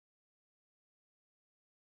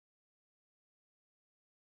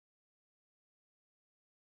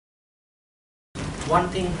one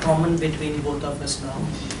thing common between both of us now.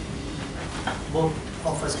 Both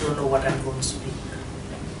of us don't know what I'm going to speak.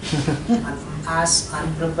 I'm as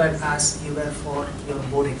unprepared as you were for your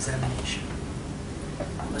board examination.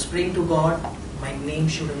 I was praying to God, my name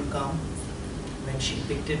shouldn't come when she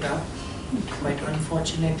picked it up. But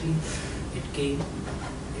unfortunately, it came.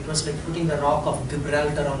 It was like putting the rock of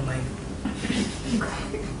Gibraltar on my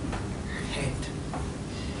head.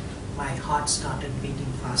 My heart started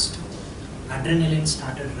beating faster. Adrenaline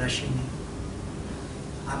started rushing me.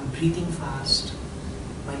 I'm breathing fast.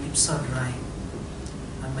 My lips are dry.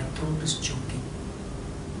 And my throat is choking.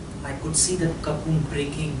 I could see the cocoon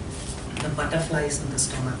breaking, the butterflies in the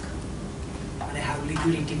stomach. And I have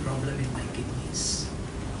liquidity problem in my kidneys.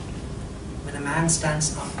 When a man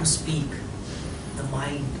stands up to speak, the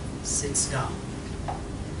mind sits down.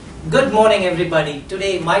 Good morning, everybody.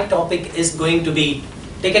 Today my topic is going to be,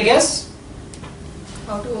 take a guess?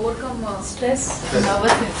 How to overcome stress,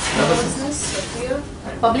 nervousness, fear,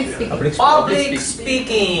 public speaking. Public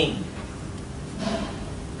speaking.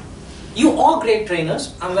 You are great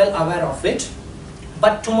trainers, I'm well aware of it.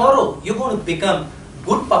 But tomorrow you're going to become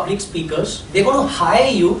good public speakers. They're going to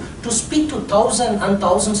hire you to speak to thousands and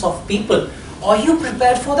thousands of people. Are you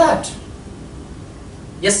prepared for that?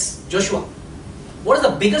 Yes, Joshua. What is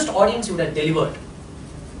the biggest audience you would have delivered?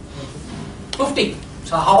 50.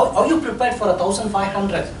 So how are you prepared for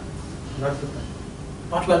 1,500? Not prepared.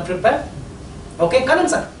 Not well prepared? Okay, Kanan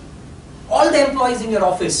sir. All the employees in your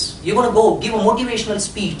office, you're going to go give a motivational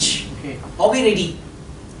speech. Okay. Are we ready?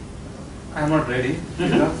 I am not ready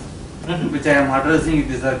because which I am addressing,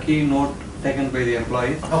 it is a keynote taken by the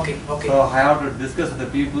employees. Okay, okay. So I have to discuss with the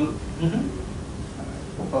people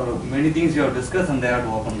for many things you have discussed and they have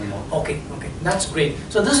to open them up. Okay, okay. That's great.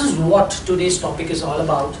 So this is what today's topic is all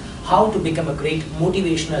about. How to become a great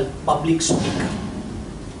motivational public speaker.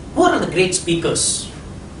 Who are the great speakers?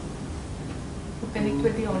 To connect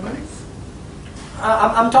with the audience.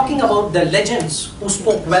 I'm talking about the legends who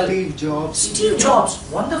spoke well. Steve Jobs. Steve Jobs.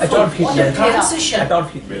 Wonderful. Adolf What Hitler. a transition.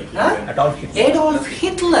 Adolf Hitler. Huh? Adolf Hitler. Adolf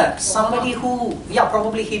Hitler. Somebody who, yeah,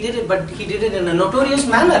 probably he did it, but he did it in a notorious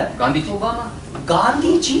manner. Gandhiji. Obama.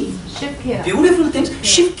 Gandhiji. Shiv Khera. Beautiful things.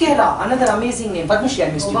 Shiv Khera, another amazing name. Padma Shri,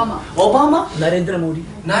 I missed you. Obama. Obama. Narendra Modi.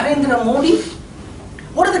 Narendra Modi.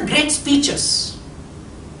 What are the great speeches?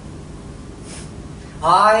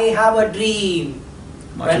 I have a dream.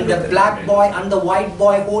 When the black boy and the white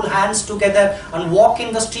boy hold hands together and walk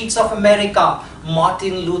in the streets of America,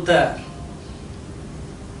 Martin Luther.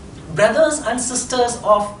 Brothers and sisters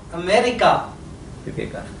of America,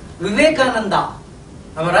 Vivekananda.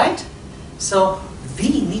 Am I right? So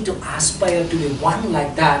we need to aspire to be one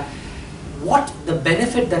like that. What the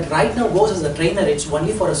benefit that right now goes as a trainer, it's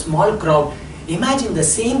only for a small crowd. Imagine the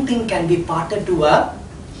same thing can be parted to a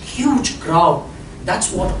huge crowd.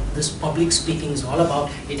 That's what this public speaking is all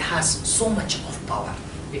about. It has so much of power.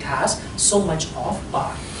 It has so much of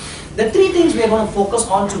power. The three things we are going to focus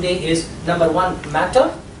on today is number 1,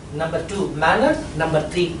 matter, number 2, manner, number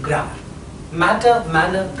 3, grammar. Matter,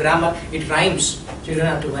 manner, grammar, it rhymes. So you don't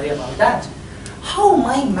have to worry about that. How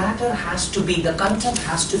my matter has to be, the content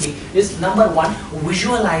has to be, is number 1,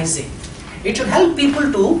 visualizing. It should help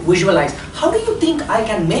people to visualize. How do you think I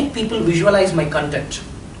can make people visualize my content?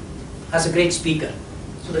 As a great speaker.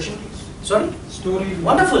 Sudarshan? Sorry? Stories.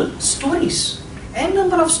 Wonderful. Stories. N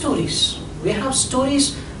number of stories. We have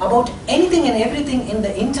stories about anything and everything in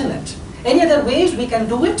the internet. Any other ways we can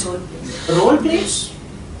do it? Role plays.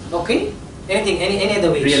 Okay? Anything, any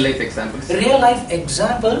other ways? Real life examples. Real life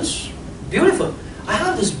examples. Beautiful. I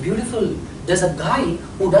have this beautiful, there's a guy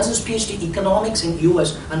who does his PhD economics in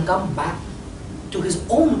US and come back to his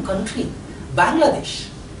own country, Bangladesh.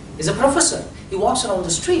 He's a professor. He walks around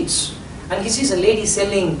the streets and he sees a lady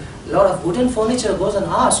selling a lot of wooden furniture, goes and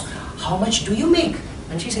asks, how much do you make?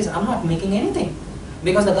 And she says, I'm not making anything.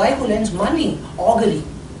 Because the guy who lends money, augury,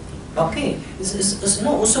 okay, is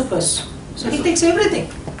no usurpers. So he takes everything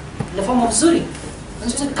in the form of zuri. And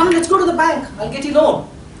she says, come, let's go to the bank, I'll get you loan.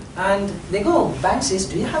 And they go, bank says,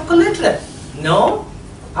 do you have collateral? No?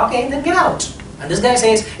 Okay, then get out. And this guy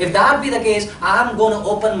says, if that be the case, I'm going to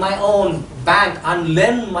open my own bank and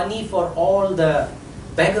lend money for all the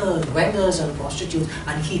beggars, vendors and prostitutes.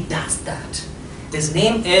 And he does that. His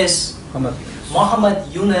name is Muhammad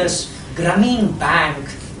Yunus, Grameen Bank,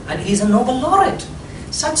 and he's a Nobel laureate.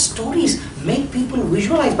 Such stories make people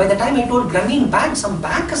visualize. By the time I told Grameen Bank, some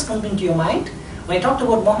bank has come into your mind. When I talked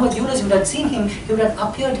about Muhammad Yunus, you would have seen him, he would have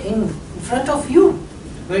appeared in front of you.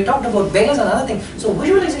 We talked about beggars and other things. So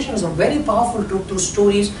visualization is a very powerful tool through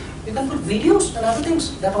stories. You can put videos and other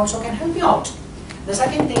things that also can help you out. The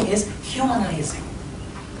second thing is humanizing.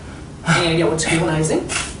 Any idea what's humanizing?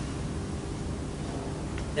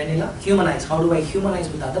 Daniela, humanize. How do I humanize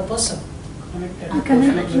with the other person?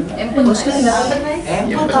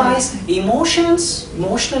 Empathize, emotions,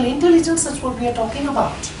 emotional intelligence, that's what we are talking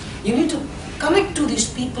about. You need to connect to these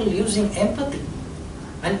people using empathy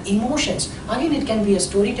and emotions. Again, it can be a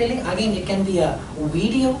storytelling, again, it can be a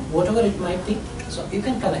video, whatever it might be. So you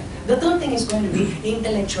can connect. The third thing is going to be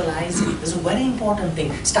intellectualizing. This is a very important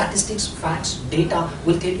thing. Statistics, facts, data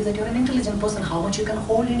will tell you that you're an intelligent person, how much you can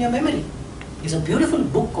hold in your memory. It's a beautiful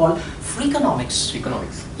book called Freakonomics.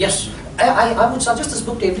 Economics. Yes, I would suggest this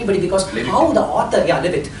book to everybody because how the author,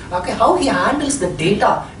 live it. Okay, how he handles the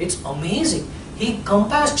data, it's amazing. He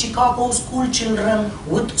compares Chicago school children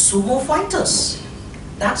with sumo fighters.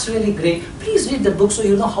 That's really great. Please read the book so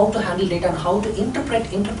you know how to handle data and how to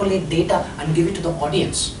interpolate data and give it to the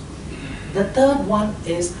audience. The third one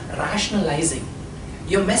is rationalizing.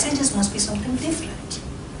 Your messages must be something different.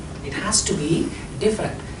 It has to be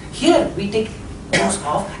different. Here we take use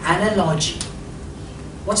of analogy.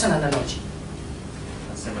 What's an analogy?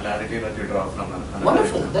 A similarity that you draw from an analogy.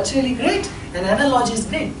 Wonderful, that's really great. An analogy is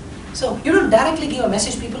great. So you don't directly give a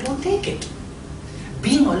message, people don't take it.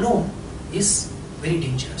 Being alone is very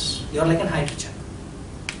dangerous. You're like an hydrogen.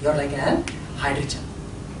 You're like an hydrogen.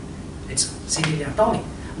 It's severely atomic.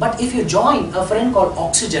 But if you join a friend called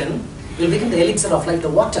oxygen, you'll become the elixir of like the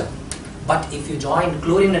water. But if you join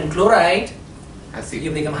chlorine and chloride, Acid.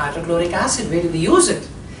 you become hydrochloric acid. Where do we use it?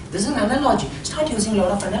 This is an analogy. Start using a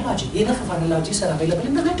lot of analogy. Enough of analogies are available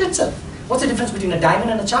in the net itself. What's the difference between a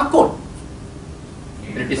diamond and a charcoal?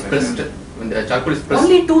 When it is pressed, when the charcoal is pressed.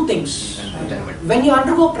 Only two things. Diamond. When you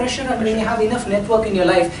undergo pressure and when you have enough network in your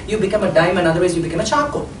life, you become a diamond, otherwise you become a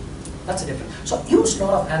charcoal. That's the difference. So use a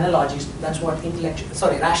lot of analogies. That's what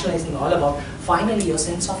rationalizing all about. Finally, your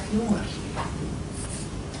sense of humor.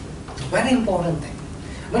 Very important thing.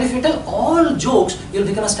 But if you tell all jokes, you'll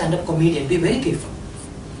become a stand-up comedian. Be very careful.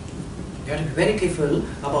 You have to be very careful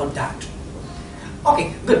about that.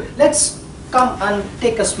 Okay, good. Let's come and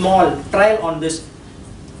take a small trial on this.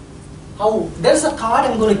 There's a card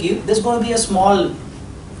I'm going to give. There's going to be a small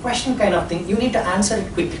question kind of thing. You need to answer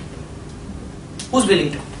it quickly. Who's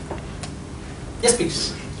willing to? Yes,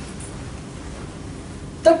 please.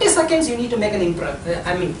 30 seconds you need to make an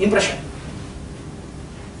impression.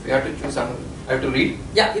 We have to choose another. I have to read.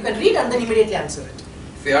 Yeah, you can read and then immediately answer it.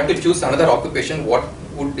 If we have to choose another occupation, what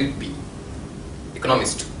would it be?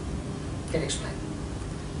 Economist. Can you explain?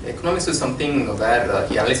 Economist is something where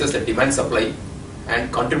he analyzes the demand supply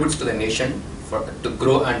and contributes to the nation to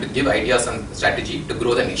grow and to give ideas and strategy to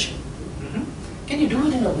grow the nation. Can you do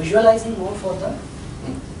it in a visualizing mode for them?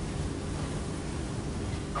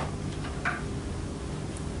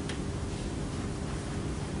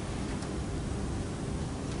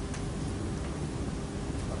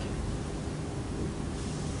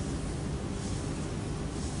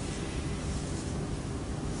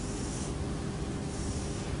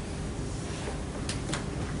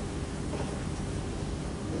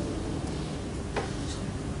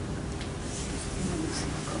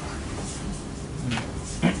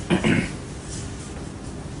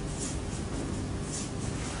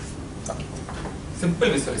 Simple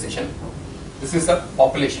visualization. This is a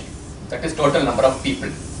population, that is total number of people.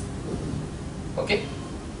 Okay.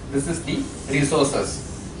 This is the resources,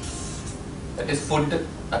 that is food,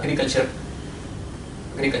 agriculture,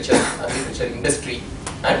 industry,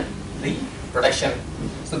 and the production.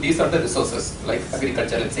 So these are the resources like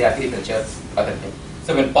agriculture, let's say agriculture, other thing.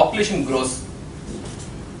 So when population grows,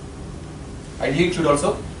 ideally it should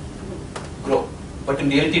also grow, but in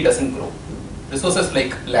reality it doesn't grow. Resources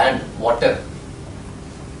like land, water,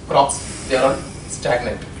 crops, they are all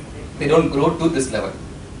stagnant. They don't grow to this level.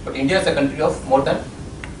 But India is a country of more than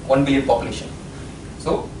 1 billion population.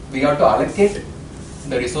 So we have to allocate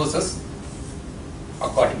the resources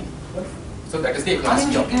accordingly. So that is the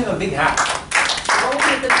economic job. Give him a big hand.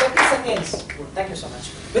 Within 30 seconds. Thank you so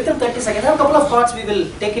much. Within 30 seconds, I have a couple of thoughts. We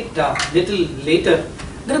will take it little later.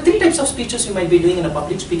 There are 3 types of speeches you might be doing in a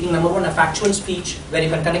public speaking. Number 1, a factual speech where you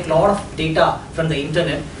can connect a lot of data from the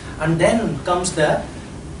internet, and then comes the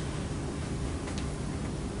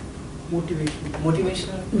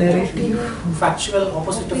motivational, factual.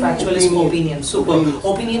 Opposite to factual is opinion. Super.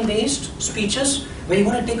 Opinion based speeches where you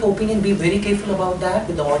want to take opinion, be very careful about that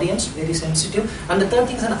with the audience, very sensitive. And the third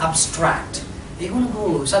thing is an abstract. They're going to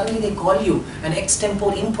go, suddenly they call you an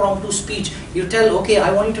extempore impromptu speech. You tell, okay,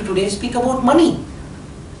 I want you to today speak about money.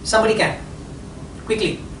 Somebody can.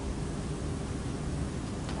 Quickly.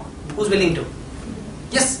 Who's willing to?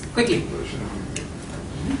 Yes, quickly.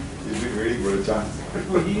 Is it very good? a chance.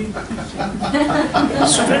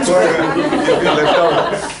 Students, Left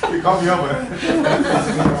out. You come here, man.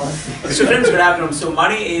 Students, good afternoon. So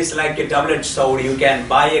money is like a double-edged sword. You can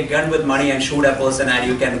buy a gun with money and shoot a person, and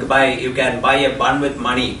you can buy a bun with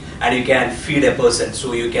money and you can feed a person.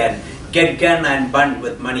 So you can get gun and bun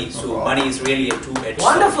with money. So money is really a two-edged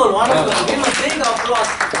sword. wonderful, wonderful. Give a big applause.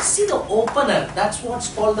 See the opener. That's what's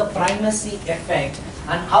called the primacy effect,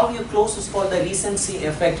 and how you close is called the recency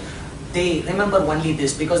effect. They remember only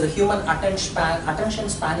this because the human attention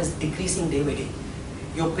span is decreasing day by day.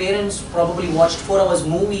 Your parents probably watched 4 hours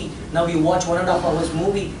movie, now you watch 1.5 hours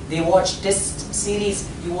movie, they watch test series,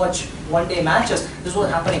 you watch one-day matches. This is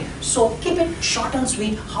what's happening. So keep it short and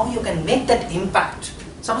sweet, how you can make that impact.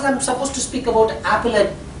 Suppose I'm supposed to speak about Apple.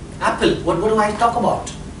 What do I talk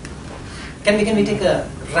about? Can we take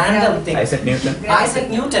a random thing? Isaac Newton. Isaac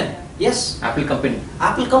Newton, yes. Apple company.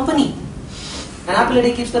 Apple company. And apple a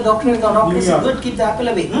day keeps the doctor away. The doctor is good, keep the apple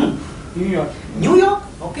away. New York. New York,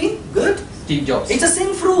 okay, good. Steve Jobs. It's a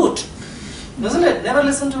sin fruit, isn't it? Never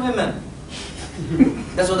listen to women.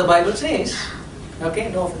 That's what the Bible says.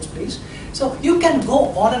 Okay, no offense, please. So you can go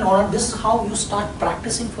on and on. This is how you start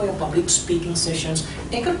practicing for your public speaking sessions.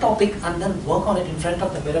 Take a topic and then work on it in front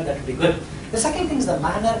of the mirror. That will be good. The second thing is the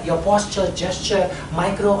manner, your posture, gesture,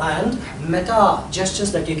 micro and meta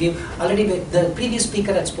gestures that you give. Already the previous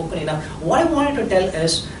speaker had spoken enough. What I wanted to tell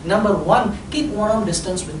is, number one, keep one-arm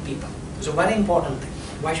distance with people. It's a very important thing.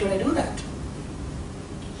 Why should I do that?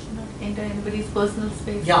 Not enter anybody's personal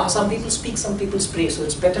space. Yeah, some people speak, some people spray, so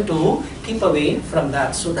it's better to keep away from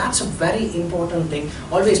that. So that's a very important thing.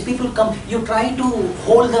 Always people come, you try to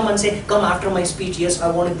hold them and say, come after my speech, yes,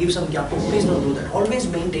 I want to give some gap. Please don't do that. Always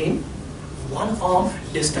maintain one-arm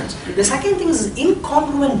distance. The second thing is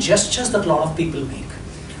incongruent gestures that a lot of people make.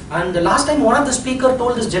 And the last time one of the speaker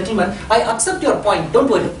told this gentleman, I accept your point, don't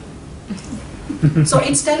worry. So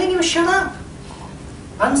it's telling you, shut up.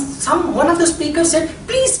 And one of the speakers said,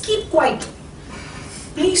 please keep quiet.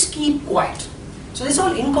 Please keep quiet. So this is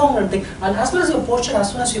all incongruent thing. And as well as your posture,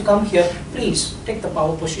 as soon as you come here, please take the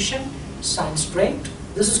power position, stand straight.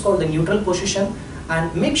 This is called the neutral position.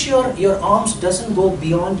 And make sure your arms doesn't go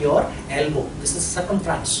beyond your elbow. This is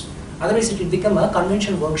circumference. Otherwise it will become a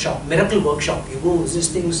convention workshop, miracle workshop. You go,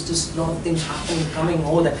 this lot of things happening, coming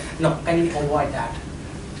over there. No, kindly avoid that.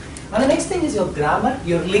 And the next thing is your grammar,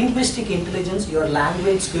 your linguistic intelligence, your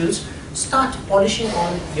language skills. Start polishing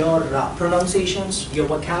on your pronunciations, your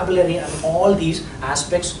vocabulary and all these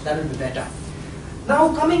aspects. That will be better. Now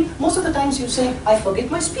most of the times you say, I forget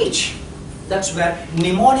my speech. That's where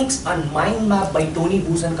mnemonics and mind map by Tony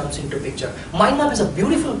Buzan comes into picture. Mind map is a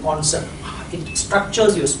beautiful concept. It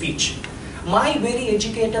structures your speech. My very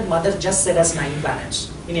educated mother just said us 9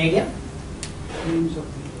 planets. Any idea?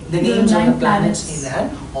 The names of the planets in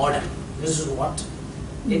an order. This is what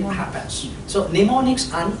it happens. So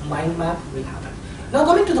mnemonics and mind map will happen. Now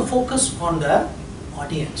coming to the focus on the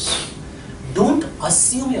audience. Don't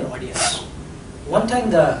assume your audience. One time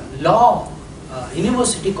the law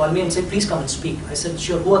university called me and said, please come and speak. I said,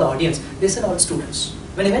 sure, who are the audience? They said, all students.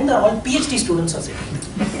 When I went there, all PhD students are sitting.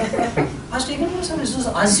 I was taken to this is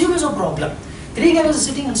assume is a problem. 3 guys were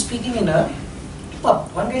sitting and speaking in a pub.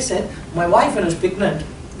 One guy said, my wife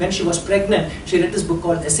when she was pregnant, she read this book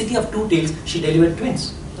called A City of Two Tales, she delivered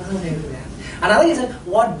twins. Another guy said,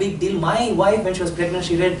 what big deal, my wife when she was pregnant,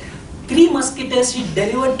 she read 3 Musketeers, she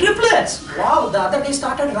delivered triplets. Wow, the other day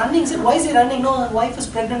started running. Said, why is he running? No, her wife is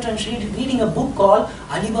pregnant and she's reading a book called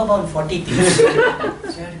Alibaba and 40 Thieves. So you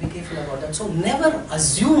have to be careful about that. So never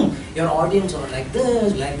assume your audience are like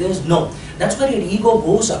this. No, that's where your ego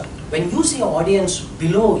goes up. When you see your audience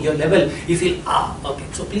below your level, you feel, okay.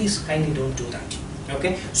 So please kindly don't do that.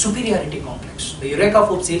 Okay, superiority complex. The Eureka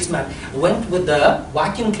Food salesman went with the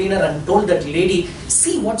vacuum cleaner and told that lady,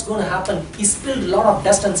 see what's going to happen. He spilled a lot of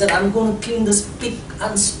dust and said, I'm going to clean this pig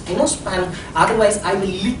and span, otherwise I will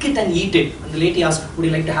lick it and eat it. And the lady asked, would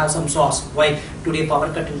you like to have some sauce? Why? Today power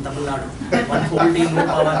cut in Tamil Nadu. One whole day no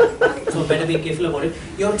power. So better be careful about it.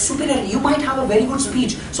 Your superiority, you might have a very good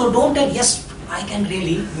speech. So don't tell, yes, I can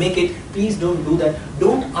really make it. Please don't do that.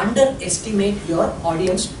 Don't underestimate your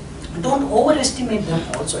audience. Don't overestimate them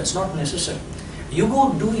also, it's not necessary. You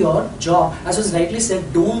go do your job, as was rightly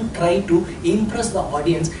said, don't try to impress the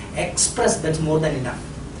audience, express, that's more than enough.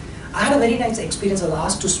 I had a very nice experience, I was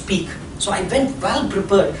asked to speak. So I went well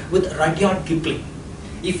prepared with Rudyard Kipling.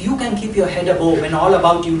 If you can keep your head above when all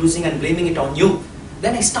about you losing and blaming it on you,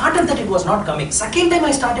 then I started that it was not coming. Second time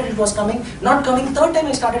I started it was coming, not coming. Third time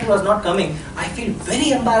I started it was not coming. I feel very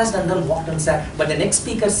embarrassed and then walked and sat. But the next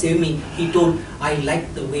speaker saved me. He told, I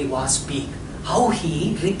like the way Vaz speak. how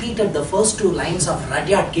he repeated the first 2 lines of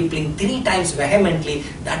Rudyard Kipling 3 times vehemently,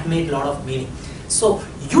 that made a lot of meaning. So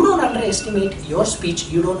you don't underestimate your speech,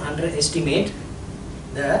 you don't underestimate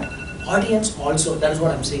the audience also, that is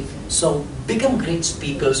what I'm saying. So become great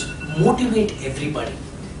speakers, motivate everybody.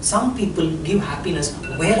 Some people give happiness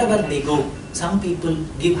wherever they go. Some people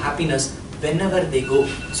give happiness whenever they go.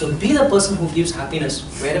 So be the person who gives happiness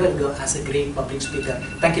wherever you go as a great public speaker.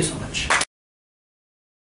 Thank you so much.